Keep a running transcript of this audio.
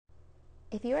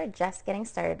If you are just getting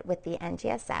started with the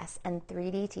NGSS and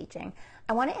 3D teaching,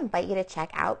 I want to invite you to check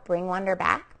out Bring Wonder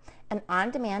Back, an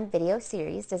on-demand video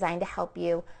series designed to help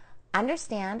you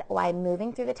understand why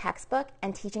moving through the textbook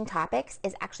and teaching topics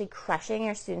is actually crushing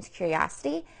your students'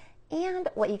 curiosity and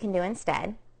what you can do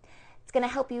instead. It's going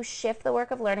to help you shift the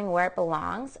work of learning where it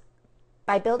belongs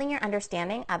by building your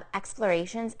understanding of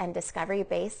explorations and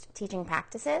discovery-based teaching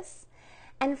practices.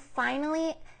 And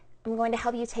finally, I'm going to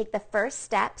help you take the first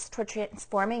steps toward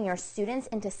transforming your students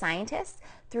into scientists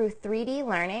through 3D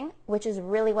learning, which is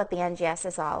really what the NGS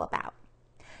is all about.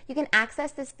 You can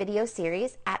access this video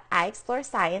series at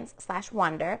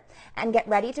iExploreScience/Wonder and get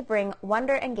ready to bring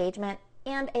wonder, engagement,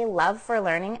 and a love for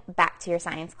learning back to your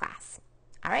science class.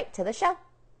 All right, to the show.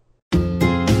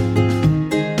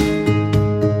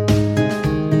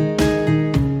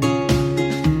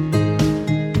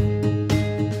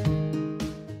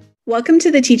 Welcome to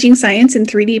the Teaching Science in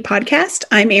 3D podcast.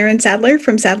 I'm Erin Sadler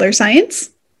from Sadler Science.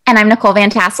 And I'm Nicole Van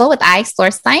Tassel with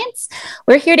iExploreScience.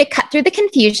 We're here to cut through the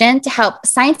confusion to help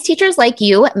science teachers like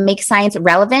you make science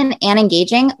relevant and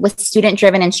engaging with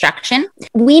student-driven instruction.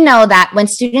 We know that when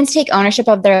students take ownership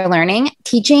of their learning,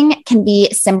 teaching can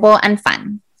be simple and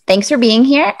fun. Thanks for being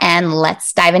here, and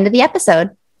let's dive into the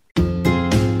episode.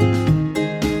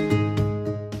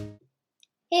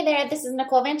 Hey there, this is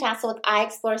Nicole Van Tassel with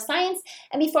iExploreScience.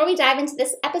 And before we dive into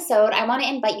this episode, I want to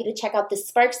invite you to check out the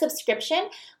Spark subscription,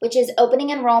 which is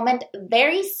opening enrollment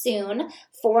very soon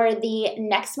for the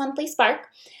next monthly Spark.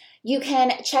 You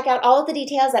can check out all of the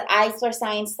details at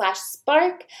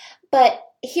iExploreScience/Spark, but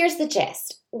here's the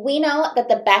gist. We know that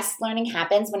the best learning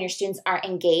happens when your students are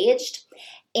engaged,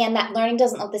 and that learning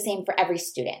doesn't look the same for every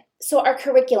student. So our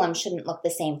curriculum shouldn't look the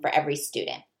same for every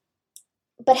student.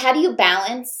 But how do you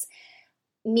balance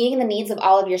meeting the needs of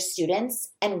all of your students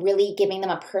and really giving them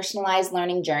a personalized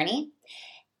learning journey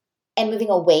and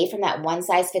moving away from that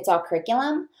one-size-fits-all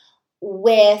curriculum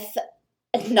with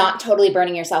not totally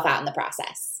burning yourself out in the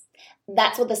process?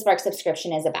 That's what the Spark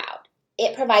subscription is about.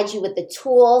 It provides you with the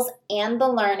tools and the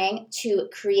learning to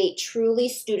create truly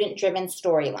student-driven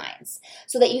storylines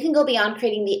so that you can go beyond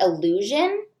creating the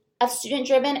illusion of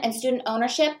student-driven and student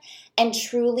ownership and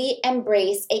truly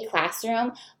embrace a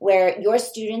classroom where your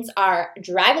students are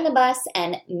driving the bus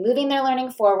and moving their learning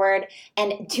forward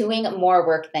and doing more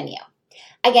work than you.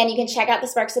 Again, you can check out the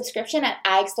Spark subscription at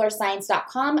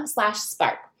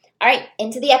iExploreScience.com/Spark. All right,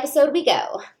 into the episode we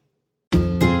go.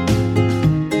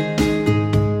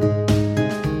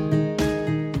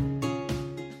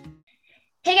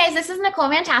 Hey guys, this is Nicole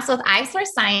Van Tassel with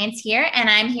iExploreScience here,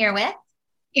 and I'm here with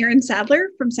Erin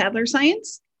Sadler from Sadler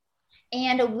Science.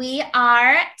 And we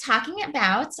are talking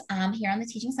about, here on the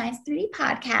Teaching Science 3D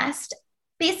podcast,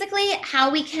 basically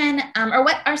how we can, or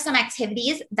what are some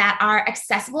activities that are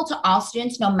accessible to all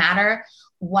students, no matter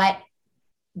what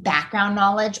background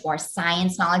knowledge or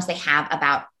science knowledge they have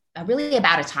about, really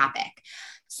about a topic.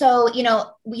 So,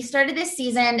 we started this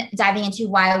season diving into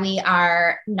why we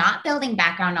are not building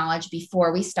background knowledge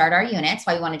before we start our units,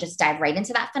 why we want to just dive right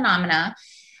into that phenomena.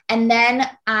 And then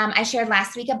I shared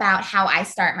last week about how I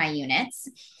start my units.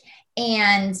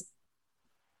 And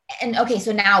okay,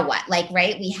 so now what?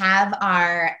 Right, we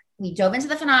dove into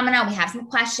the phenomena. We have some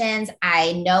questions.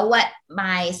 I know what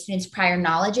my students' prior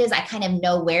knowledge is. I kind of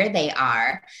know where they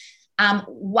are.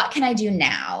 What can I do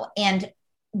now? And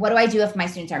what do I do if my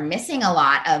students are missing a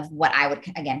lot of what I would,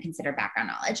 again, consider background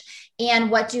knowledge?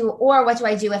 And what do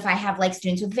I do if I have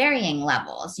students with varying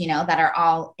levels, that are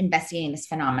all investigating this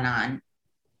phenomenon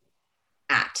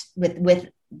with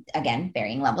again,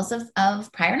 varying levels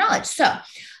of prior knowledge. So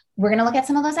we're going to look at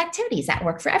some of those activities that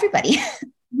work for everybody.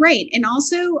 Right. And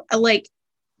also,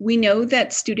 we know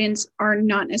that students are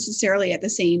not necessarily at the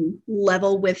same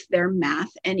level with their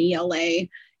math and ELA,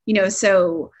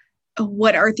 so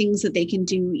what are things that they can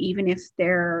do even if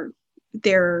their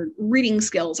reading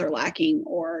skills are lacking,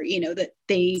 or, that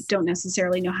they don't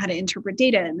necessarily know how to interpret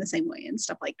data in the same way and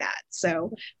stuff like that.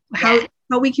 So how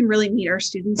we can really meet our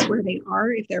students where they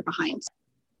are if they're behind.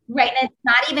 Right. And it's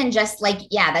not even just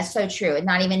that's so true. It's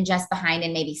not even just behind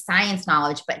in maybe science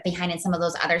knowledge, but behind in some of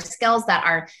those other skills that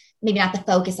are maybe not the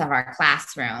focus of our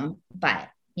classroom, but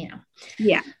Yeah.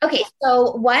 Okay.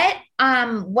 So what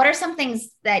are some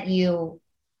things that you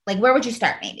where would you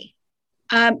start maybe?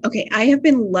 Okay. I have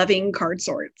been loving card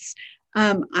sorts.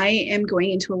 I am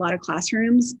going into a lot of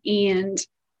classrooms and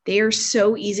they are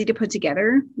so easy to put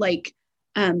together. I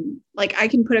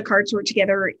can put a card sort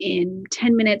together in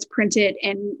 10 minutes, print it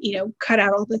and, cut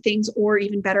out all the things, or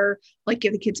even better,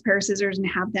 give the kids a pair of scissors and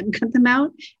have them cut them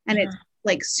out. And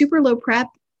it's super low prep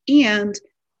and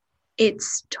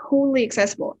it's totally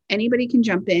accessible. Anybody can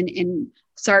jump in and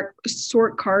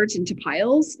sort cards into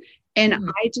piles. And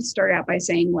Mhm. I just start out by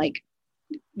saying, like,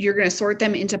 you're going to sort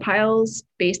them into piles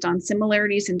based on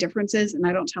similarities and differences. And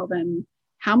I don't tell them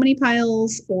how many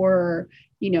piles or,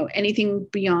 anything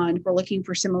beyond. We're looking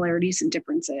for similarities and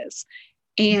differences.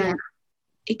 And Yeah.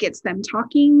 it gets them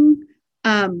talking.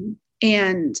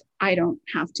 And I don't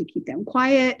have to keep them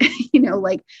quiet,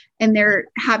 and they're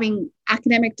having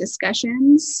academic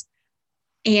discussions,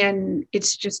 and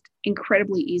it's just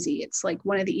incredibly easy. It's like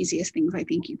one of the easiest things I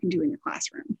think you can do in your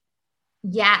classroom.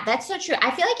 Yeah, that's so true.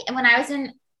 I feel like when I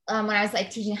was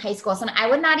like teaching high school, I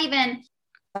wouldn't even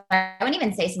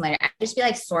say similar. I'd just be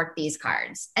like, sort these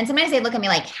cards. And sometimes they'd look at me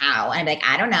like, how? And I'd be like,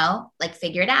 I don't know, like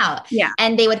figure it out. Yeah.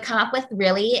 And they would come up with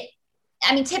typically,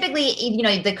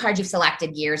 the cards you've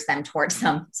selected gears them towards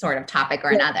some sort of topic or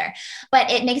another,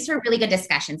 but it makes for really good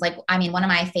discussions. Like, one of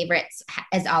my favorites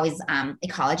is always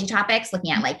ecology topics, looking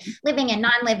at like living and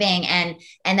non-living. And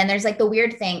then there's like the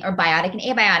weird thing, or biotic and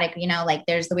abiotic, like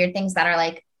there's the weird things that are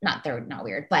like, they're not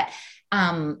weird, but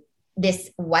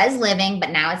this was living, but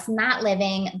now it's not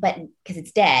living, but because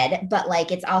it's dead, but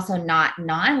like, it's also not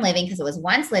non-living because it was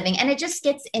once living. And it just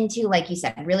gets into, like you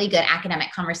said, really good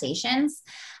academic conversations.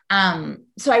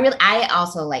 So I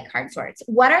also like card sorts.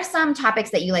 What are some topics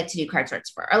that you like to do card sorts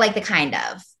for? Or like I feel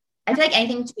like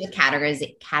anything to do with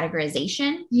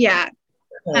categorization. Yeah.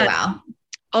 Really well.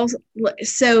 Also,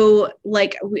 so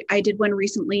like I did one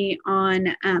recently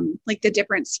on like the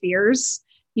different spheres,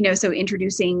 so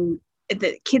introducing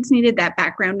the kids needed that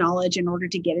background knowledge in order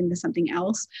to get into something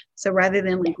else. So rather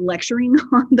than like lecturing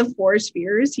on the 4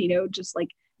 spheres, just like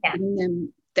giving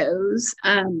them those,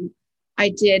 I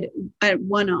did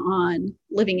one on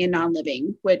living and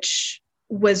non-living, which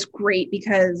was great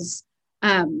because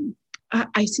I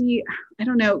see, I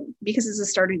don't know, because it's the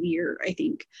start of the year, I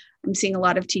think I'm seeing a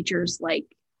lot of teachers like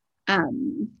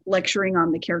lecturing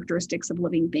on the characteristics of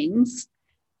living things.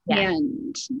 Yeah.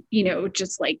 And,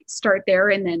 just like start there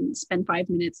and then spend 5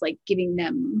 minutes like giving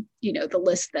them, the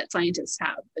list that scientists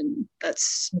have. And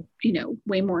that's,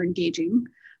 way more engaging.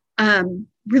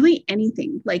 Really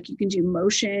anything, like you can do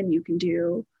motion, you can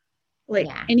do like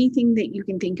anything that you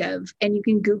can think of, and you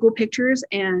can Google pictures,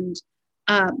 and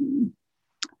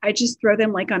I just throw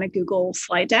them like on a Google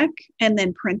slide deck and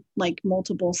then print like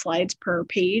multiple slides per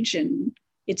page, and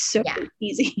it's so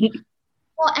easy.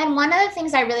 Well, and one of the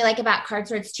things I really like about card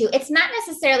sorts too, it's not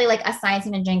necessarily like a science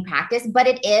and engineering practice, but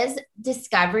it is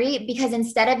discovery, because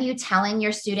instead of you telling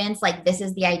your students like, this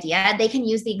is the idea, they can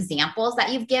use the examples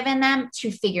that you've given them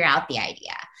to figure out the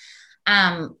idea.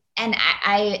 And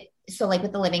so like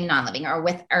with the living, non-living, or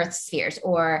with earth spheres,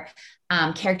 or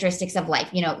characteristics of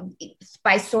life,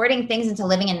 by sorting things into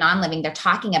living and non-living, they're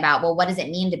talking about, well, what does it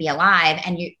mean to be alive?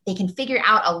 And they can figure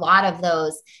out a lot of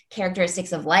those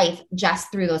characteristics of life just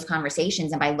through those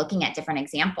conversations and by looking at different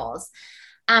examples.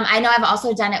 I know I've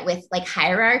also done it with like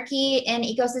hierarchy in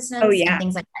ecosystems and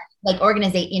things like that, like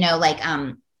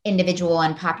organization, individual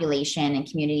and population and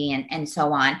community and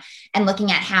so on, and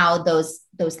looking at how those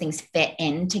things fit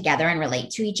in together and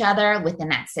relate to each other within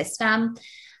that system.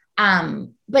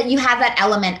 But you have that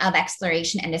element of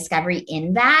exploration and discovery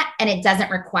in that, and it doesn't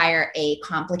require a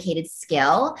complicated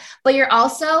skill, but you're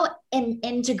also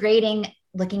integrating,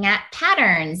 looking at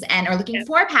patterns or looking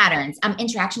for patterns,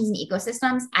 interactions in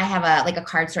ecosystems. I have a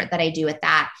card sort that I do with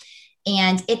that.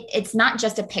 And it's not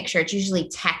just a picture. It's usually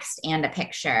text and a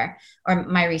picture, or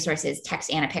my resource is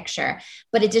text and a picture,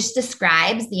 but it just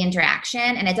describes the interaction,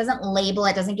 and it doesn't label,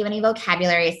 it doesn't give any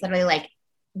vocabulary. It's literally like,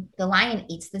 the lion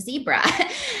eats the zebra.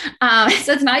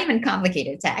 So it's not even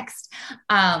complicated text.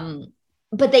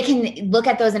 But they can look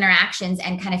at those interactions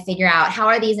and kind of figure out, how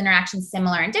are these interactions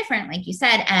similar and different, like you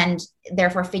said, and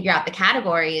therefore figure out the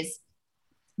categories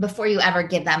before you ever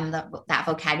give them that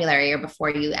vocabulary, or before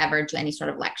you ever do any sort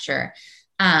of lecture.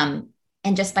 And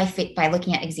just by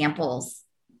looking at examples,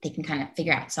 they can kind of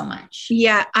figure out so much.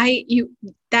 Yeah,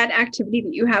 that activity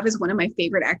that you have is one of my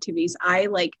favorite activities.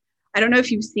 I don't know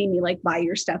if you've seen me like buy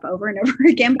your stuff over and over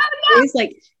again, but always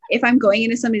like, if I'm going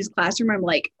into somebody's classroom, I'm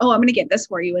like, oh, I'm going to get this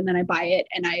for you. And then I buy it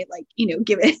and I like,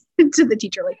 give it to the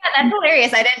teacher. Like, yeah, that's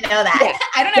hilarious. I didn't know that. Yeah.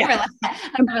 I don't ever look at it.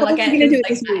 I'm going to do it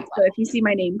this week. So if you see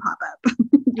my name pop up,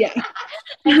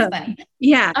 That's funny.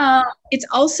 Yeah. It's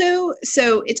also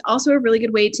a really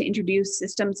good way to introduce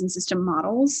systems and system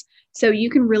models. So you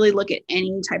can really look at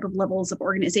any type of levels of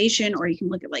organization, or you can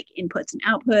look at like inputs and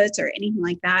outputs or anything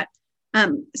like that.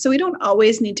 So we don't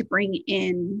always need to bring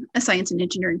in a science and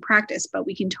engineering practice, but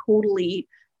we can totally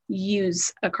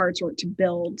use a card sort to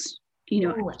build,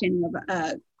 understanding of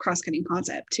a cross-cutting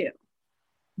concept too.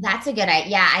 That's a good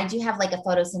idea. Yeah, I do have like a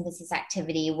photosynthesis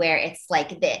activity where it's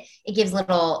like it gives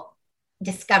little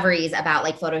discoveries about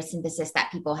like photosynthesis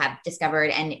that people have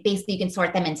discovered. And basically you can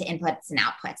sort them into inputs and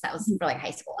outputs. That was for like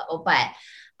high school level.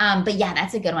 But yeah,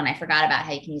 that's a good one. I forgot about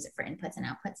how you can use it for inputs and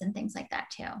outputs and things like that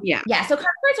too. Yeah. Yeah. So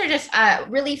crosswords are just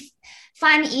really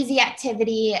fun, easy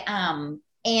activity. And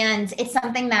it's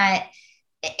something that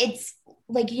it's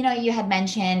like, you know, you had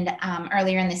mentioned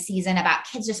earlier in the season about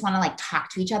kids just want to like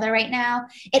talk to each other right now.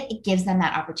 It gives them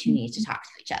that opportunity to talk to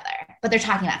each other, but they're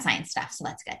talking about science stuff. So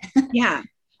that's good. Yeah.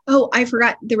 Oh, I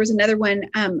forgot. There was another one.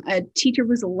 A teacher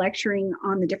was lecturing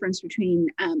on the difference between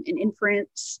an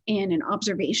inference and an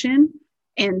observation.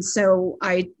 And so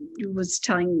I was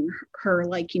telling her,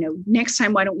 like, you know, next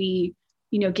time, why don't we,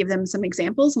 you know, give them some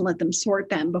examples and let them sort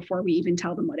them before we even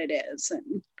tell them what it is.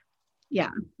 And yeah,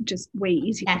 just way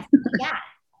easier. Yeah.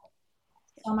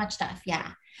 So much stuff.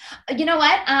 Yeah. You know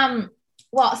what?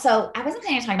 Well, so I wasn't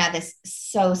planning to talk about this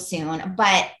so soon,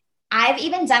 but I've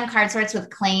even done card sorts with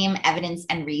claim, evidence,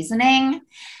 and reasoning.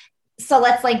 So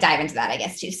let's like dive into that, I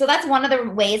guess, too. So that's one of the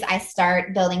ways I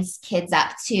start building kids up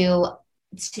to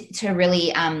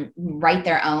really make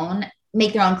their own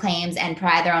claims and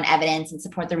provide their own evidence and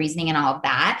support the reasoning and all of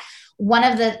that. One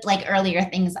of the like earlier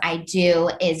things I do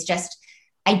is just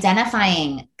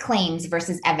identifying claims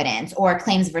versus evidence, or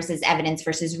claims versus evidence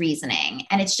versus reasoning.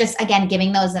 And it's just, again,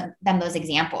 giving them those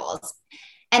examples.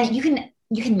 And you can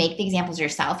make the examples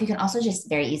yourself. You can also just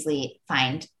very easily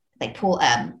find like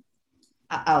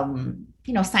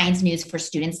science news for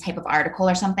students type of article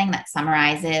or something that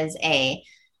summarizes a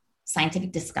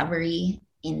scientific discovery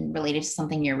in related to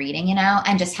something you're reading, you know,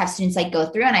 and just have students like go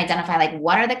through and identify like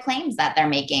what are the claims that they're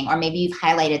making, or maybe you've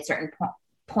highlighted certain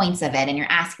points of it and you're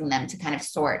asking them to kind of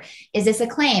sort, is this a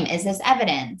claim? Is this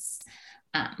evidence?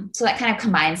 So that kind of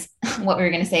combines what we were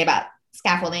going to say about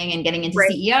scaffolding and getting into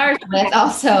CER with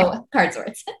also card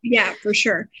sorts. Yeah, for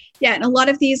sure. Yeah. And a lot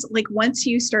of these, like once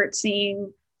you start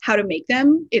seeing how to make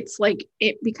them, it's like,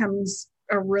 it becomes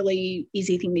a really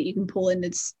easy thing that you can pull in.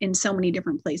 It's in so many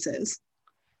different places.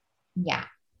 Yeah.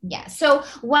 Yeah. So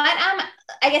what,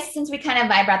 I guess since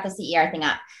I brought the CER thing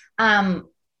up,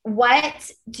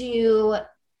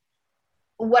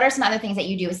 what are some other things that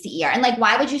you do with CER? And like,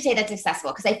 why would you say that's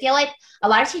accessible? Because I feel like a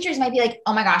lot of teachers might be like,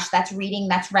 oh my gosh, that's reading,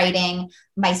 that's writing.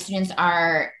 That's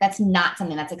not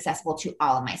something that's accessible to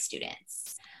all of my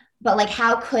students. But like,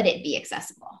 how could it be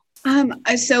accessible?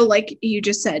 So like you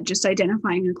just said, just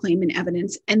identifying a claim and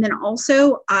evidence. And then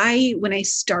also when I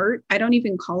start, I don't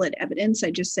even call it evidence.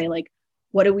 I just say like,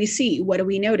 what do we see? What do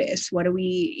we notice? What do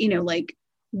we, you know,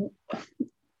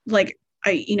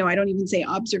 I don't even say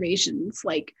observations,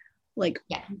 like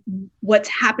what's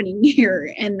happening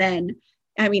here. And then,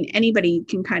 I mean, anybody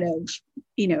can kind of,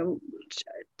 you know,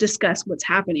 discuss what's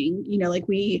happening, you know, like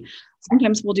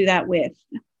sometimes we'll do that with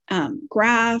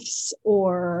graphs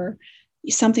or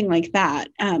something like that.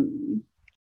 It can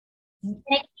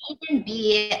even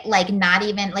be like, not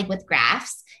even like with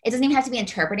graphs, it doesn't even have to be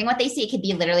interpreting what they see. It could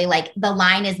be literally like the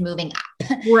line is moving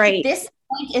up. Right. This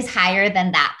point is higher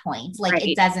than that point. Like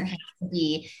It doesn't have to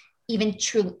be even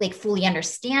true, like fully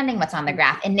understanding what's on the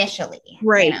graph initially.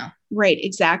 Right. You know? Right.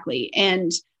 Exactly.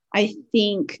 And I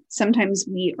think sometimes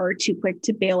we are too quick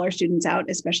to bail our students out,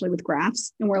 especially with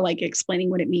graphs, and we're like explaining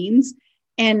what it means.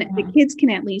 And the kids can,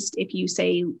 at least if you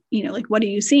say, you know, like, what are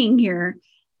you seeing here?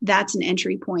 That's an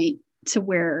entry point to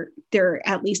where they're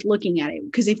at least looking at it.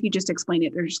 Because if you just explain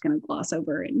it, they're just going to gloss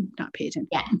over and not pay attention.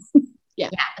 Yeah.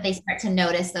 But they start to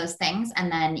notice those things,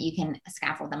 and then you can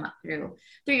scaffold them up through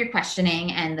your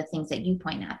questioning and the things that you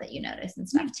point out that you notice and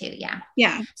stuff too.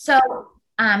 Yeah. So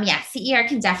CER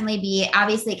can definitely be,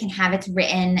 obviously it can have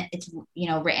written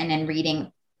and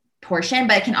reading portion,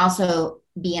 but it can also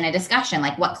be in a discussion,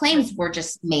 like what claims were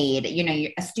just made. You know,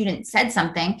 a student said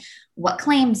something, what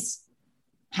claims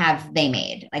have they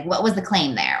made? Like, what was the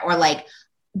claim there? Or like,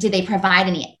 did they provide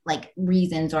any like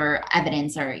reasons or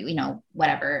evidence, or, you know,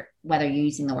 whatever, whether you're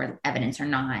using the word evidence or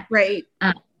not. Right.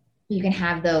 You can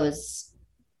have those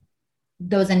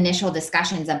initial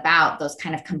discussions about those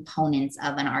kind of components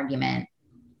of an argument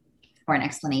or an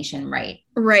explanation. Right.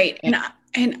 Right. And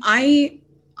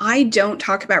I don't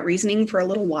talk about reasoning for a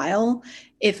little while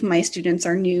if my students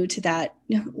are new to that.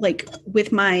 Like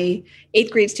with my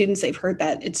 8th grade students, they've heard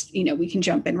that it's, you know, we can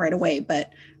jump in right away.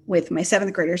 But with my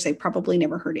 7th graders, they've probably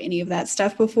never heard any of that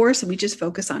stuff before. So we just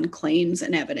focus on claims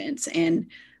and evidence, and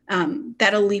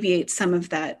that alleviates some of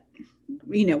that,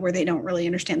 you know, where they don't really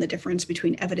understand the difference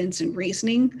between evidence and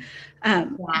reasoning.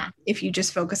 If you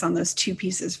just focus on those two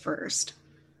pieces first.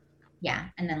 Yeah.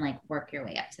 And then like work your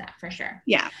way up to that for sure.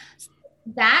 Yeah.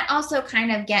 That also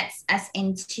kind of gets us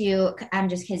into,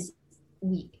 just because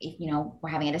we're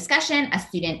having a discussion, a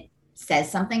student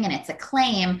says something and it's a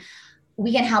claim.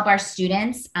 we can help our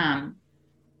students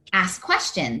ask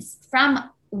questions from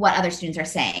what other students are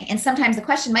saying. And sometimes the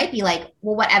question might be like,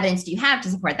 well, what evidence do you have to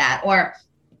support that? Or,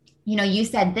 you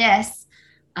said this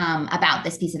about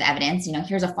this piece of evidence,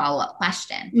 here's a follow-up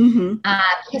question.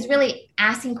 Because really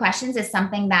asking questions is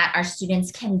something that our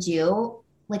students can do,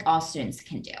 like all students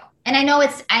can do. And I know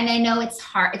it's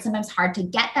hard. It's sometimes hard to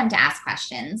get them to ask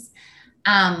questions.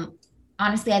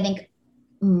 Honestly, I think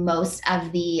most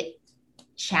of the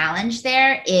challenge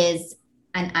there is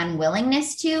an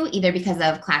unwillingness to, either because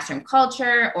of classroom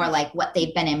culture or like what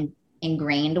they've been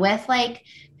ingrained with, like,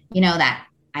 that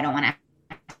I don't want to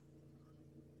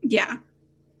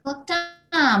look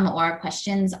dumb, or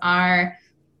questions are,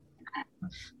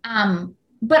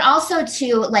 but also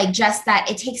to like, just that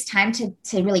it takes time to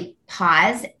really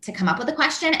pause to come up with a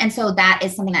question. And so that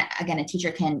is something that, again, a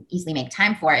teacher can easily make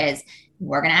time for, is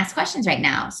we're going to ask questions right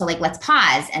now. So like, let's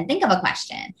pause and think of a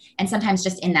question. And sometimes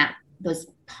just in those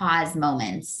pause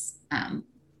moments,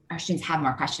 our students have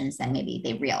more questions than maybe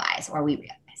they realize, or we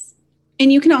realize.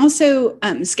 And you can also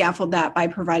scaffold that by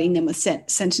providing them with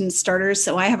sentence starters.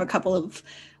 So I have a couple of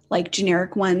like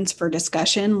generic ones for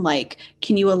discussion, like,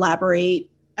 can you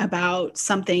elaborate about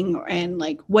something, and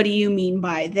like, what do you mean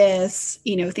by this?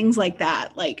 Things like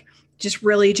that, like just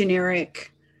really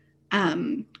generic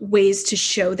ways to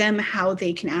show them how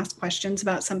they can ask questions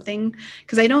about something.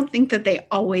 Because I don't think that they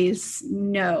always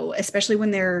know, especially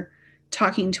when they're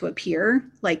talking to a peer,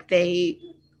 like they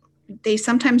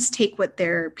sometimes take what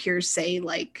their peers say,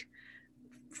 like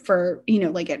for,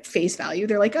 like at face value.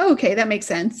 They're like, oh, okay, that makes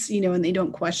sense, and they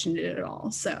don't question it at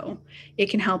all. So it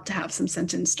can help to have some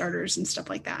sentence starters and stuff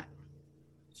like that.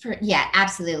 Yeah,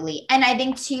 absolutely. And I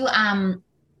think too,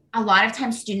 a lot of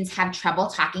times students have trouble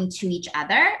talking to each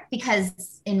other,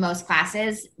 because in most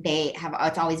classes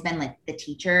it's always been like the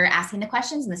teacher asking the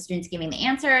questions and the students giving the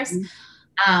answers,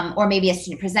 or maybe a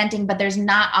student presenting, but there's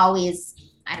not always,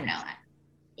 I don't know,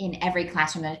 in every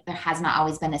classroom, there has not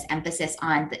always been this emphasis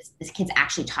on this kids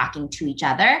actually talking to each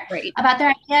other about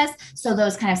their ideas. So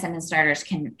those kind of sentence starters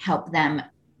can help them,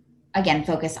 again,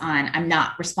 focus on, I'm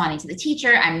not responding to the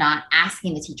teacher. I'm not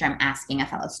asking the teacher. I'm asking a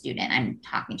fellow student. I'm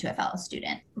talking to a fellow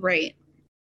student. Right.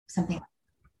 Something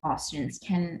all students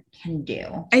can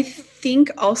do. I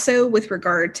think also with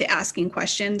regard to asking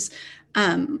questions,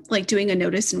 like doing a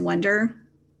notice and wonder.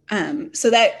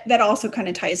 So that also kind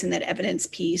of ties in that evidence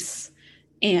piece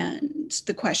and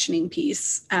the questioning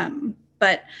piece.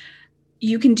 But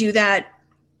you can do that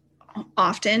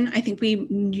often. I think we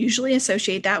usually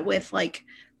associate that with like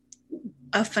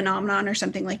a phenomenon or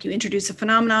something, like you introduce a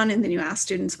phenomenon and then you ask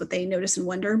students what they notice and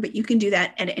wonder, but you can do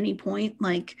that at any point,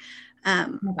 like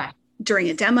during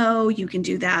a demo. You can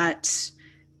do that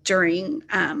during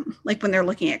like when they're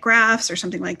looking at graphs or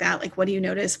something like that. Like, what do you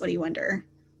notice? What do you wonder?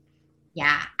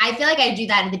 Yeah, I feel like I do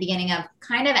that at the beginning of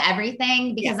kind of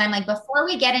everything, because I'm like, before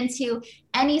we get into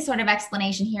any sort of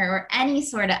explanation here or any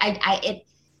sort of,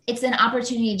 it's an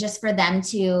opportunity just for them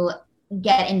to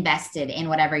get invested in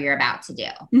whatever you're about to do,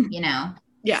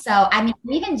 Yeah. So I mean,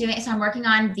 we've been doing it. So I'm working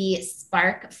on the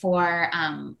Spark for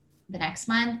the next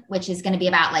month, which is going to be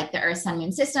about like the Earth, Sun,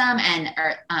 Moon system,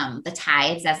 and the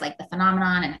tides as like the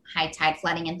phenomenon, and high tide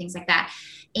flooding and things like that.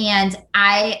 And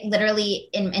I literally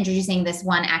am introducing this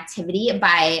one activity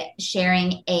by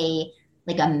sharing a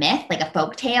myth, like a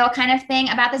folk tale kind of thing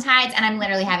about the tides. And I'm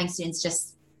literally having students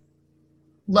just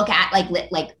look at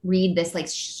read this like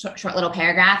short little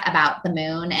paragraph about the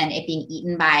moon and it being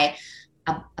eaten by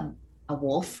a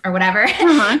wolf or whatever.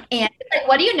 And like,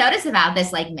 what do you notice about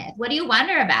this like myth? What do you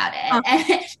wonder about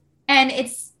it? And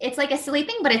it's like a silly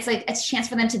thing, but it's like a chance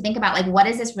for them to think about like, what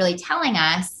is this really telling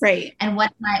us? Right. And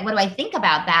what do I think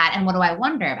about that? And what do I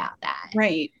wonder about that?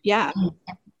 Right. Yeah. And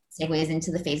segues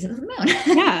into the phase of the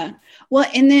moon. Yeah. Well,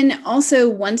 and then also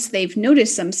once they've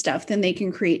noticed some stuff, then they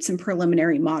can create some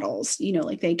preliminary models,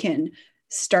 like they can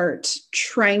start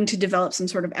trying to develop some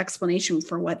sort of explanation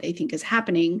for what they think is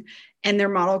happening. And their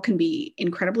model can be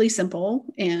incredibly simple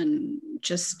and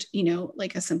just,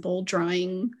 like a simple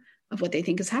drawing of what they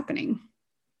think is happening.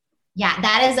 Yeah,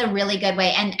 that is a really good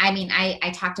way. And I mean,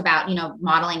 I talked about,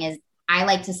 modeling is, I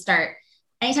like to start,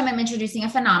 anytime I'm introducing a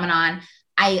phenomenon,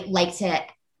 I like to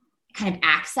kind of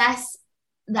access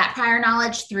that prior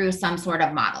knowledge through some sort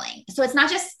of modeling. So it's not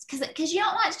just because you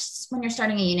don't want, just when you're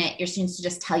starting a unit, your students to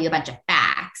just tell you a bunch of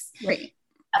facts. Right.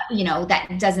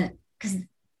 That doesn't, because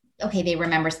okay, they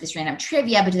remember this random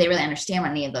trivia, but do they really understand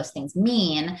what any of those things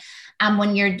mean?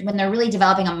 When they're really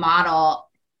developing a model,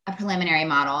 a preliminary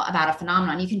model about a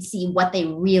phenomenon, you can see what they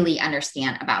really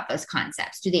understand about those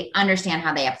concepts. Do they understand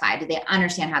how they apply? Do they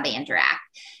understand how they interact?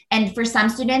 And for some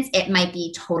students, it might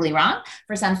be totally wrong.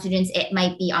 For some students, it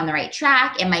might be on the right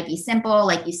track. It might be simple.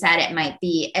 Like you said,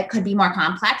 it could be more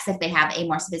complex if they have a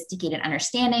more sophisticated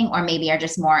understanding, or maybe are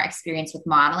just more experienced with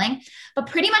modeling. But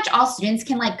pretty much all students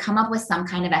can like come up with some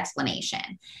kind of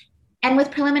explanation. And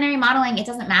with preliminary modeling, it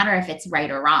doesn't matter if it's right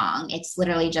or wrong. It's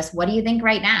literally just, what do you think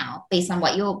right now based on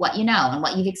what you know and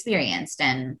what you've experienced?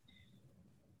 And,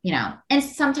 and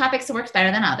some topics works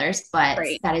better than others, but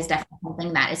Right. That is definitely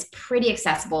something that is pretty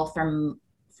accessible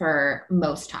for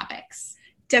most topics.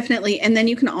 Definitely. And then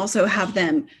you can also have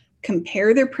them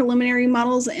compare their preliminary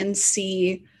models and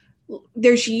see,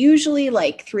 there's usually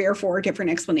like 3 or 4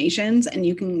 different explanations, and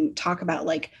you can talk about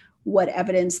like what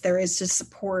evidence there is to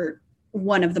support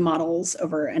one of the models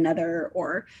over another.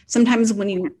 Or sometimes when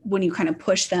you kind of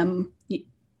push them,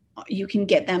 you can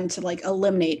get them to like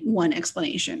eliminate one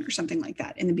explanation or something like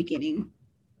that in the beginning.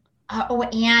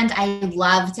 And I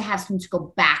love to have students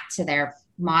go back to their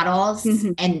models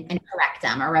and correct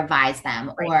them or revise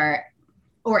them, right.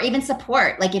 or even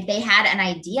support. Like if they had an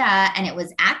idea and it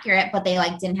was accurate, but they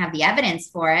like didn't have the evidence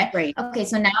for it. Right. Okay.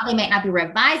 So now they might not be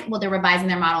revised. Well, they're revising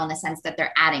their model in the sense that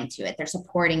they're adding to it. They're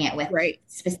supporting it with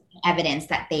specific evidence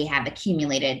that they have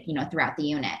accumulated, throughout the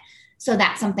unit. So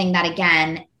that's something that,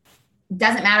 again,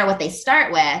 doesn't matter what they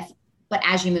start with, but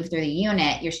as you move through the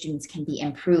unit, your students can be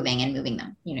improving and moving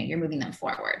them, you're moving them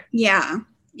forward. Yeah.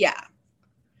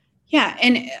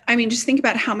 And I mean, just think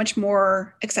about how much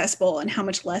more accessible and how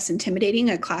much less intimidating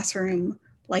a classroom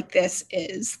like this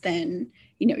is than,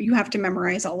 you have to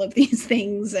memorize all of these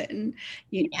things, and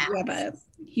you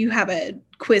have a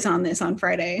quiz on this on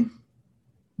Friday.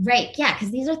 Right. Yeah.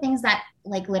 Because these are things that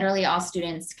like literally all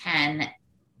students can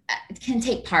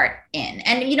take part in.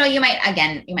 And, you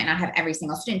might not have every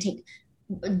single student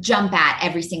jump at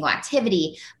every single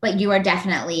activity, but you are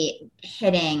definitely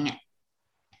hitting,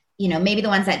 maybe the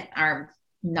ones that are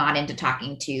not into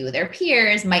talking to their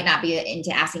peers might not be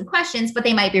into asking questions, but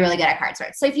they might be really good at card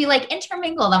sorts. So if you like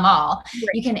intermingle them all,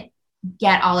 you can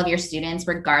get all of your students,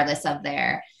 regardless of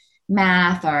their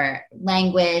math or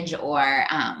language or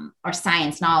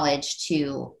science knowledge,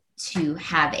 to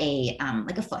have a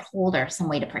foothold or some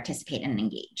way to participate and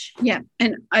engage. Yeah.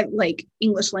 And I like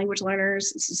English language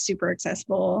learners. This is super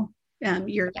accessible.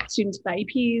 Your students with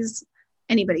IEPs,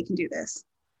 anybody can do this.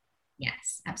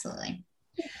 Yes, absolutely.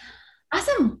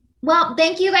 Awesome. Well,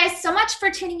 thank you guys so much for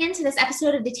tuning in to this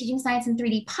episode of the Teaching Science in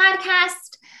 3D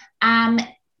podcast.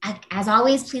 As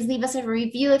always, please leave us a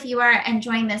review if you are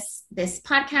enjoying this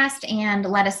podcast, and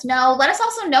let us know. Let us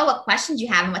also know what questions you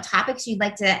have and what topics you'd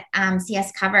like to see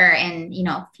us cover in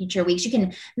future weeks. You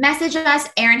can message us.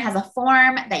 Erin has a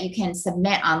form that you can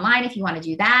submit online if you want to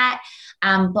do that.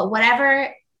 But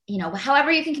whatever,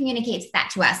 however you can communicate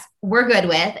that to us, we're good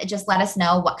with. Just let us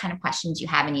know what kind of questions you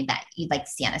have and you'd like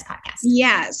to see on this podcast.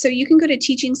 Yeah. So you can go to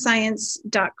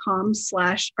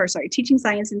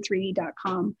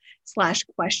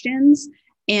teachingscience.com/teachingscience3d.com/questions,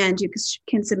 and you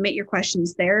can submit your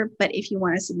questions there. But if you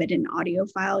want to submit an audio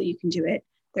file, you can do it.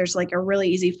 There's like a really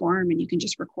easy form, and you can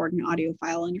just record an audio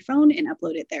file on your phone and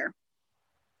upload it there.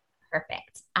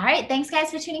 Perfect. All right. Thanks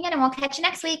guys for tuning in, and we'll catch you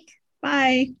next week.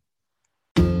 Bye.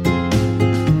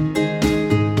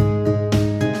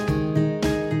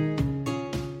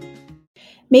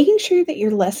 Making sure that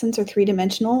your lessons are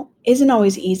 3-dimensional isn't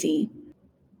always easy.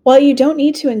 While you don't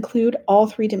need to include all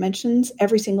 3 dimensions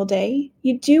every single day,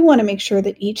 you do want to make sure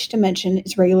that each dimension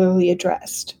is regularly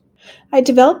addressed. I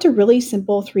developed a really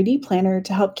simple 3D planner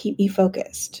to help keep me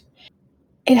focused.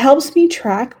 It helps me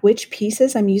track which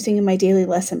pieces I'm using in my daily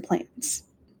lesson plans.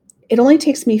 It only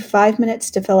takes me 5 minutes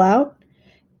to fill out,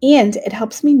 and it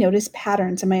helps me notice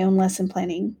patterns in my own lesson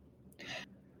planning.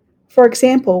 For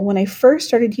example, when I first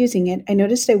started using it, I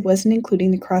noticed I wasn't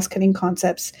including the cross-cutting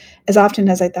concepts as often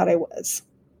as I thought I was.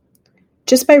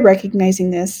 Just by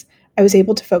recognizing this, I was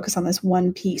able to focus on this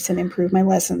one piece and improve my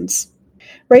lessons.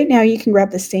 Right now, you can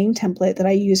grab the same template that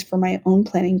I use for my own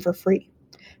planning for free.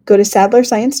 Go to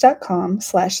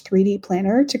sadlerscience.com/3D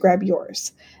planner to grab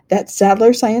yours. That's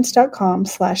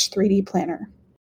sadlerscience.com/3D planner.